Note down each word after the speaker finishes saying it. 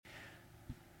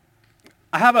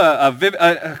I have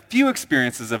a few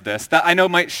experiences of this that I know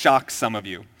might shock some of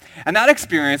you. And that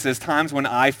experience is times when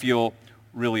I feel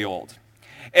really old.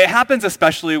 It happens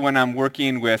especially when I'm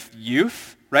working with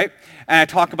youth, right? And I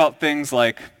talk about things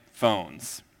like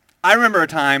phones. I remember a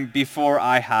time before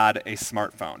I had a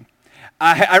smartphone.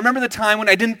 I remember the time when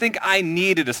I didn't think I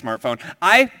needed a smartphone.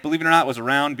 I, believe it or not, was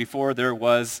around before there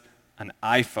was an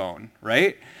iPhone,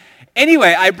 right?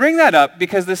 Anyway, I bring that up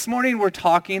because this morning we're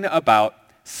talking about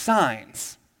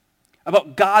signs,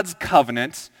 about God's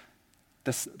covenant,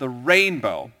 the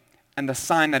rainbow, and the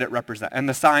sign that it represents, and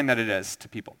the sign that it is to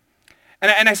people.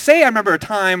 And I say I remember a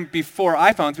time before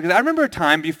iPhones because I remember a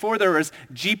time before there was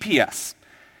GPS.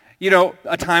 You know,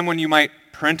 a time when you might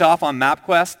print off on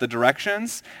MapQuest the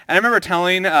directions. And I remember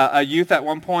telling a youth at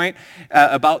one point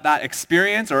about that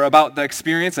experience, or about the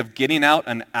experience of getting out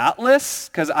an atlas,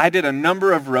 because I did a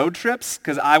number of road trips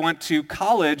because I went to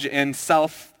college in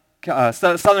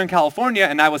Southern California,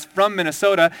 and I was from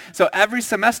Minnesota. So every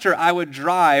semester I would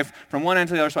drive from one end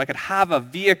to the other so I could have a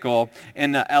vehicle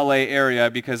in the LA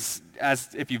area, because as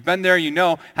if you've been there, you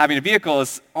know having a vehicle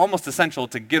is almost essential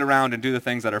to get around and do the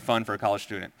things that are fun for a college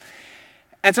student.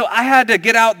 And so I had to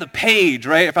get out the page,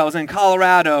 right? If I was in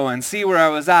Colorado and see where I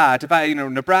was at, if I,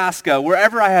 Nebraska,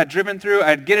 wherever I had driven through,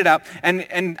 I'd get it out.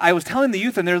 And I was telling the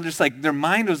youth, and they're just like, their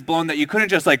mind was blown that you couldn't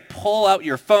just like pull out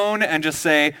your phone and just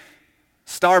say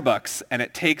Starbucks, and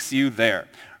it takes you there,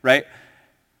 right?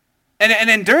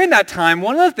 And during that time,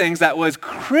 one of the things that was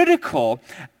critical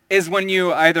is when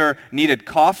you either needed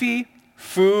coffee,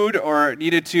 food, or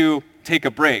needed to take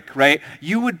a break, right?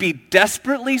 You would be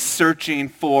desperately searching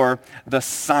for the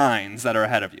signs that are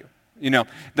ahead of you. You know,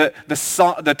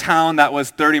 the town that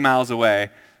was 30 miles away,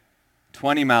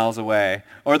 20 miles away,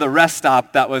 or the rest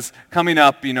stop that was coming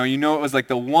up, you know it was like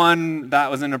the one that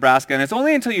was in Nebraska. And it's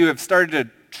only until you have started to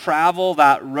travel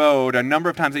that road a number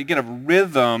of times that you get a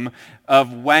rhythm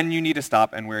of when you need to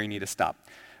stop and where you need to stop.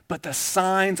 But the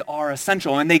signs are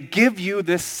essential, and they give you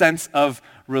this sense of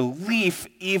relief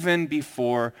even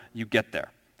before you get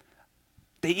there.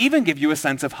 They even give you a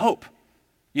sense of hope.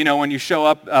 You know, when you show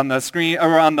up on the screen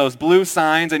or on those blue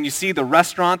signs and you see the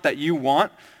restaurant that you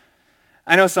want.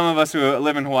 I know some of us who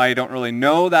live in Hawaii don't really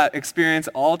know that experience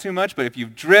all too much, but if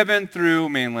you've driven through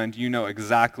mainland, you know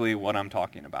exactly what I'm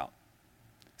talking about.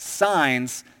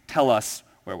 Signs tell us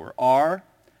where we are.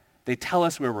 They tell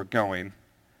us where we're going.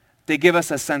 They give us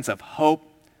a sense of hope,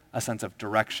 a sense of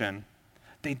direction.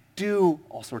 They do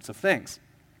all sorts of things.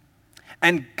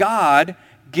 And God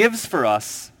gives for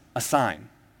us a sign.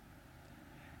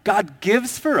 God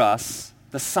gives for us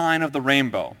the sign of the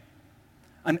rainbow,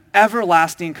 an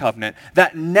everlasting covenant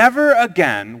that never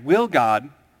again will God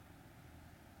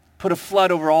put a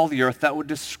flood over all the earth that would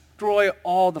destroy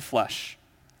all the flesh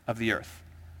of the earth.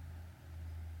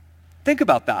 Think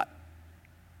about that.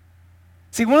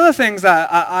 See, one of the things that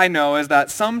I know is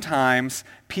that sometimes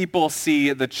people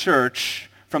see the church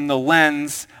from the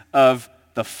lens of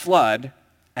the flood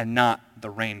and not the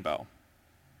rainbow.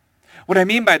 What I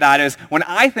mean by that is when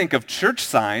I think of church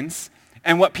signs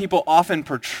and what people often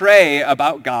portray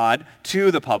about God to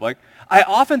the public, I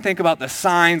often think about the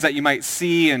signs that you might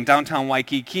see in downtown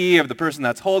Waikiki of the person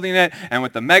that's holding it and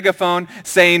with the megaphone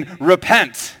saying,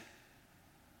 "Repent.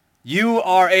 You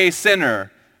are a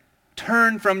sinner.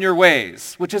 Turn from your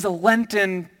ways," which is a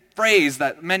Lenten phrase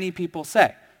that many people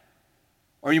say.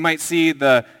 Or you might see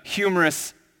the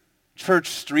humorous church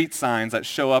street signs that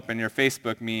show up in your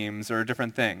Facebook memes or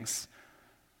different things.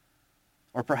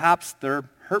 Or perhaps they're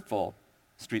hurtful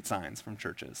street signs from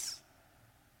churches.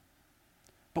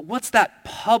 But what's that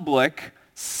public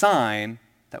sign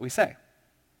that we say?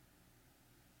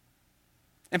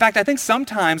 In fact, I think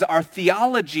sometimes our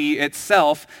theology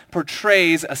itself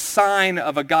portrays a sign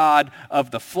of a God of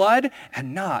the flood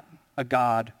and not a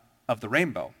God of the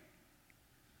rainbow.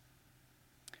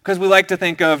 Because we like to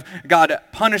think of God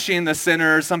punishing the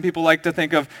sinners. Some people like to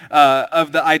think of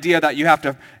the idea that you have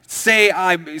to say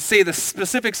the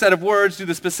specific set of words, do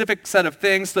the specific set of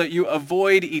things so that you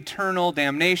avoid eternal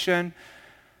damnation.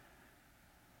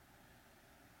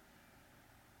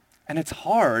 And it's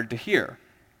hard to hear.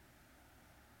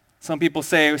 Some people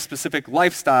say specific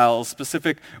lifestyles,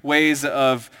 specific ways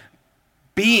of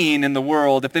being in the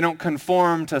world, if they don't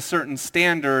conform to certain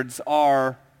standards,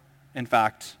 are, in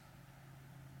fact,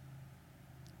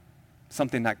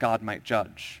 something that God might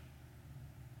judge.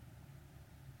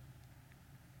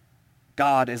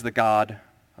 God is the God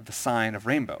of the sign of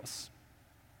rainbows.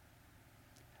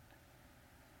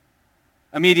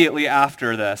 Immediately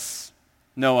after this,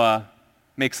 Noah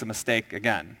makes a mistake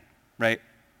again, right?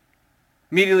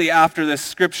 Immediately after this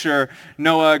scripture,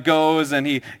 Noah goes and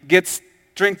he gets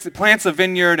plants a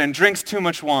vineyard and drinks too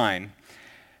much wine.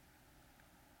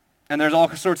 And there's all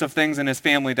sorts of things in his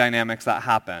family dynamics that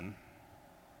happen.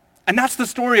 And that's the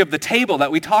story of the table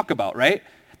that we talk about, right?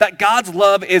 That God's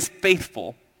love is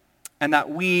faithful and that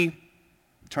we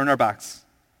turn our backs.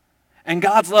 And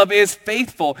God's love is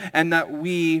faithful and that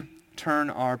we turn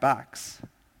our backs.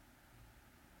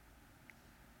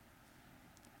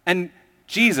 And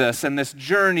Jesus and this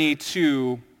journey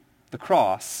to the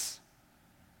cross,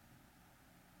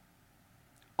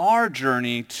 our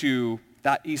journey to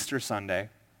that Easter Sunday,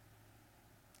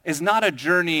 is not a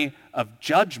journey of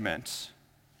judgment,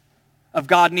 of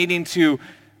God needing to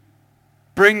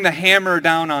bring the hammer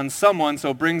down on someone,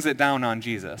 so brings it down on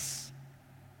Jesus.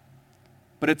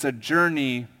 But it's a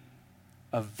journey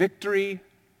of victory,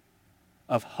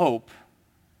 of hope,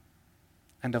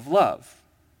 and of love.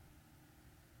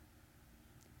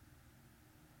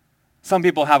 Some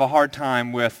people have a hard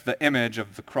time with the image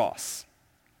of the cross.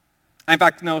 I, in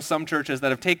fact, know some churches that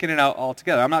have taken it out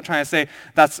altogether. I'm not trying to say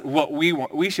that's what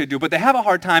we should do, but they have a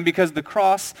hard time because the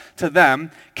cross to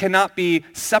them cannot be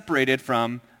separated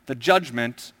from the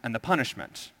judgment and the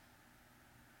punishment.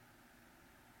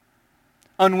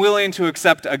 Unwilling to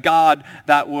accept a God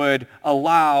that would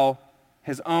allow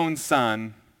his own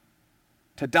son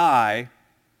to die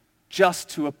just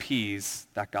to appease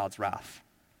that God's wrath.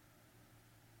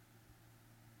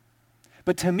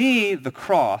 But to me, the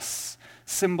cross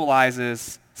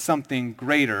symbolizes something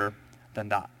greater than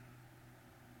that.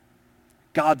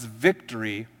 God's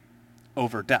victory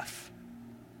over death.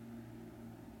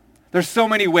 There's so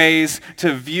many ways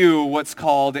to view what's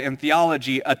called in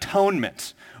theology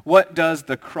atonement. What does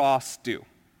the cross do?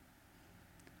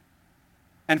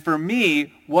 And for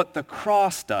me, what the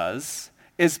cross does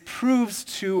is proves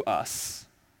to us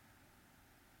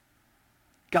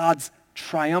God's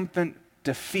triumphant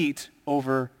defeat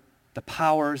over the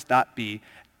powers that be,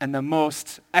 and the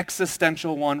most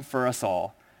existential one for us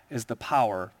all is the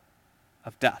power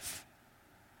of death.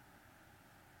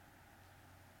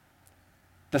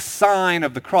 The sign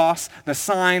of the cross, the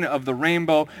sign of the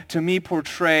rainbow, to me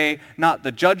portray not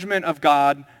the judgment of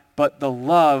God, but the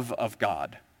love of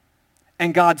God.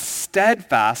 And God's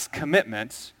steadfast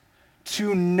commitment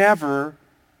to never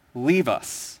leave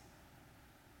us.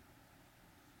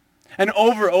 And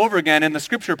over again in the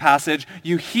scripture passage,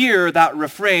 you hear that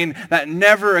refrain that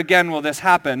never again will this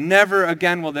happen, never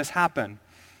again will this happen.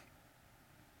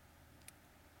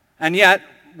 And yet,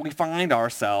 we find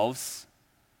ourselves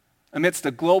amidst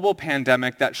a global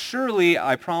pandemic that surely,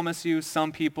 I promise you,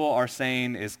 some people are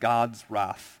saying is God's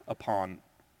wrath upon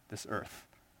this earth.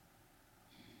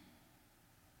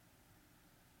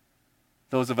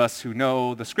 Those of us who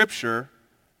know the scripture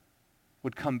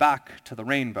would come back to the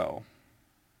rainbow.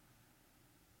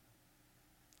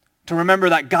 To remember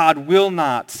that God will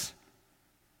not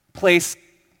place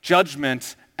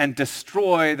judgment and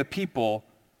destroy the people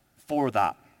for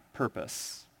that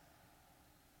purpose.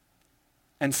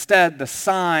 Instead, the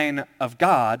sign of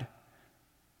God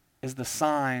is the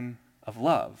sign of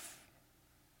love.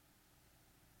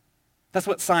 That's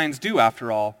what signs do,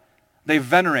 after all. They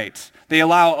venerate. They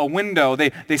allow a window.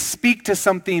 They speak to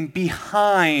something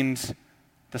behind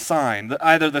the sign,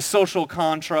 either the social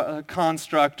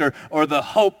construct or the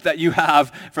hope that you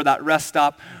have for that rest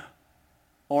stop,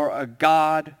 or a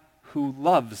God who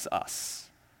loves us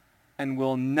and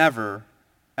will never,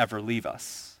 ever leave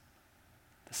us.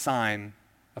 The sign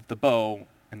of the bow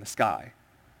in the sky.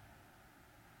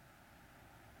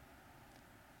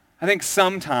 I think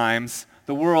sometimes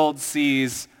the world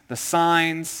sees the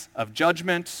signs of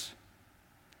judgment,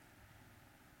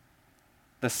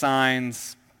 the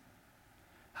signs,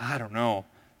 I don't know,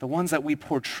 the ones that we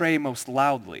portray most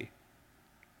loudly.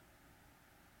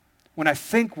 When I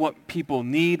think what people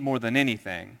need more than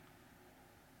anything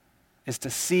is to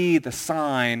see the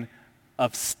sign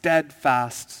of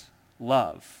steadfast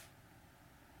love.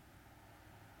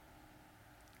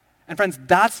 And friends,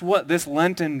 that's what this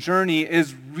Lenten journey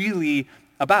is really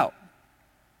about.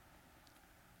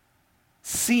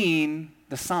 Seeing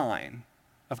the sign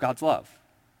of God's love.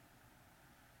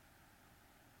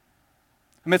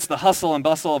 Amidst the hustle and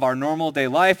bustle of our normal day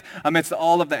life, amidst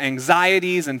all of the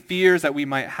anxieties and fears that we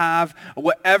might have,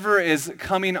 whatever is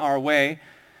coming our way,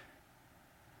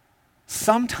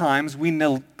 sometimes we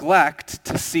neglect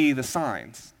to see the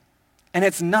signs. And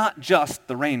it's not just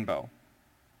the rainbow,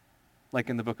 like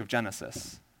in the book of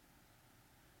Genesis.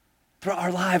 Throughout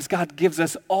our lives, God gives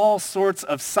us all sorts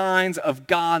of signs of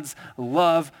God's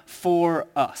love for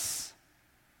us.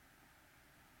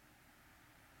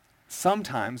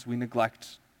 Sometimes we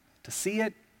neglect to see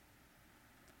it,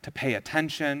 to pay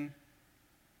attention.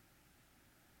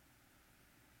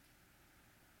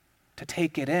 to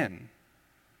take it in.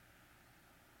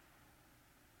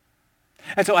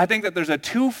 And so I think that there's a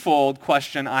twofold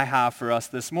question I have for us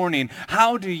this morning.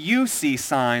 How do you see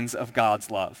signs of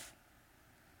God's love?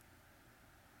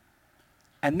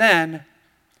 And then,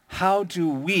 how do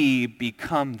we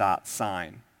become that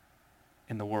sign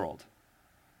in the world?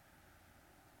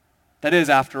 That is,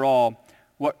 after all,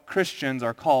 what Christians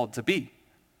are called to be.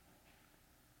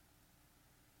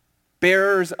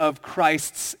 Bearers of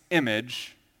Christ's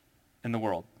image in the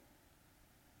world.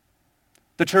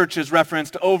 The church is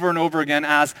referenced over and over again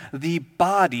as the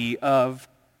body of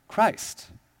Christ.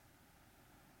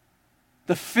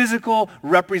 The physical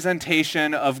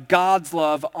representation of God's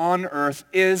love on earth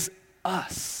is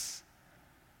us.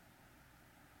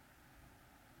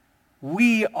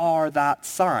 We are that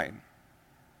sign.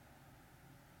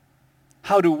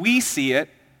 How do we see it?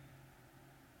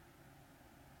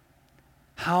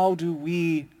 How do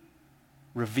we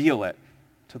reveal it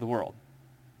to the world?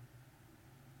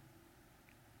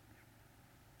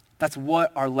 That's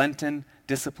what our Lenten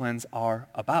disciplines are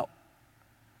about.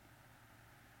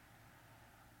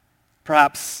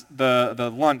 Perhaps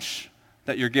the lunch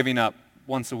that you're giving up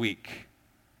once a week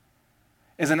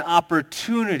is an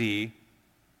opportunity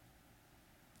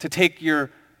to take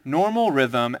your normal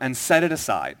rhythm and set it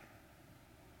aside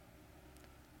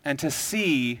and to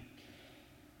see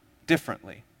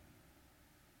differently.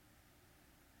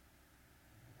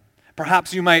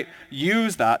 Perhaps you might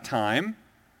use that time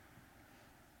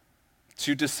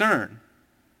to discern,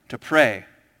 to pray,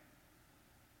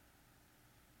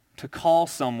 to call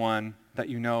someone that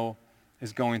you know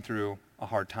is going through a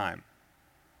hard time.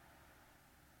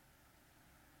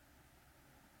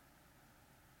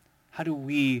 How do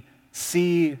we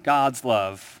see God's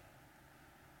love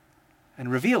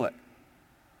and reveal it?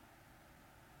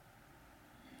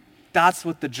 That's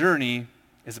what the journey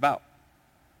is about.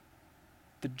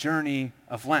 The journey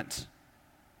of Lent.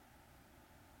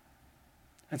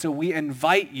 And so we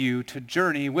invite you to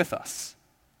journey with us,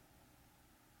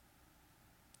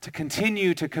 to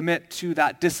continue to commit to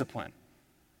that discipline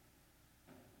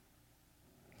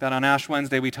that on Ash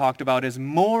Wednesday we talked about is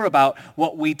more about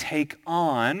what we take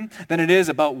on than it is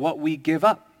about what we give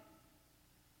up.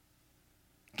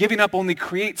 Giving up only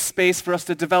creates space for us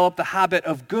to develop the habit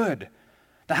of good,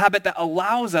 the habit that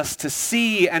allows us to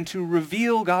see and to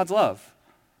reveal God's love.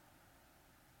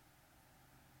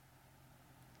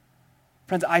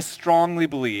 Friends, I strongly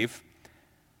believe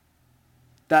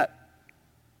that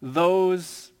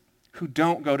those who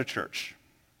don't go to church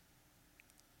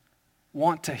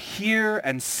want to hear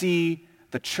and see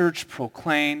the church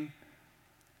proclaim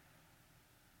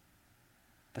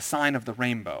the sign of the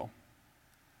rainbow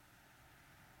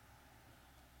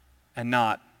and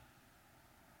not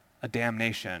a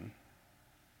damnation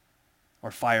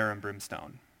or fire and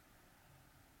brimstone.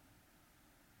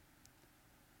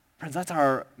 Friends, that's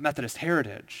our Methodist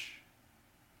heritage.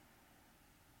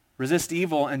 Resist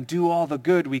evil and do all the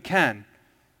good we can.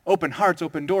 Open hearts,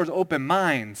 open doors, open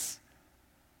minds.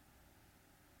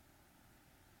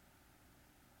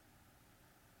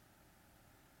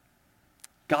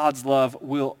 God's love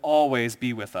will always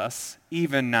be with us,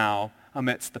 even now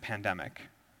amidst the pandemic.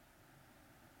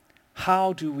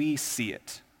 How do we see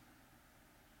it?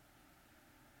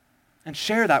 And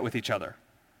share that with each other.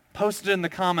 Post it in the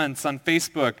comments on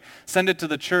Facebook. Send it to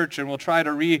the church, and we'll try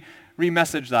to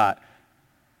re-message that.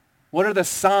 What are the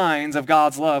signs of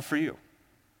God's love for you?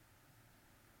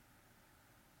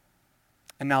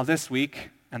 And now this week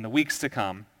and the weeks to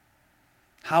come,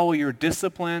 how will your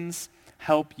disciplines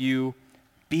help you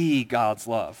be God's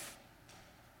love?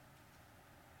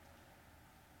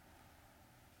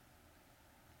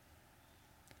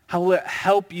 How will it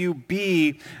help you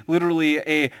be literally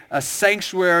a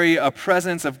sanctuary, a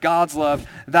presence of God's love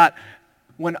that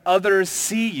when others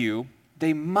see you,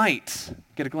 they might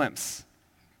get a glimpse?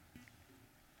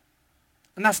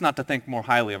 And that's not to think more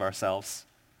highly of ourselves.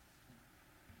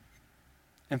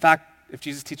 In fact, if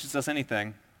Jesus teaches us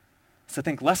anything, it's to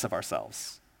think less of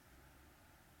ourselves,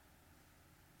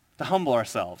 to humble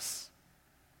ourselves,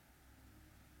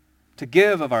 to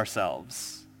give of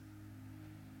ourselves,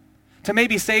 to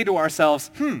maybe say to ourselves,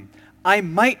 I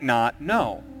might not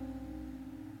know.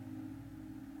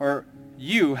 Or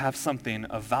you have something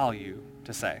of value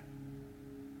to say.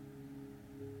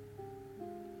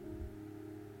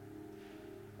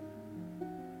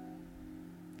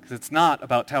 Because it's not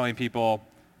about telling people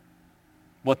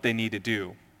what they need to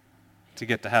do to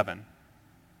get to heaven.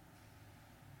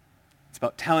 It's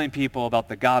about telling people about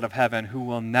the God of heaven who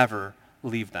will never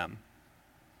leave them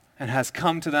and has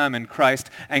come to them in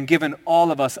Christ and given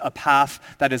all of us a path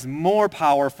that is more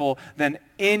powerful than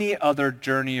any other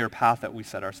journey or path that we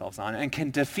set ourselves on, and can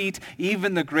defeat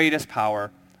even the greatest power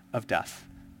of death.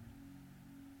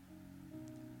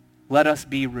 Let us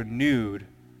be renewed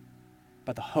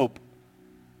by the hope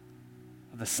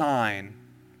of the sign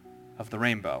of the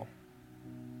rainbow.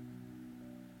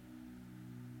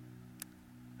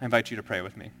 I invite you to pray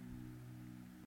with me.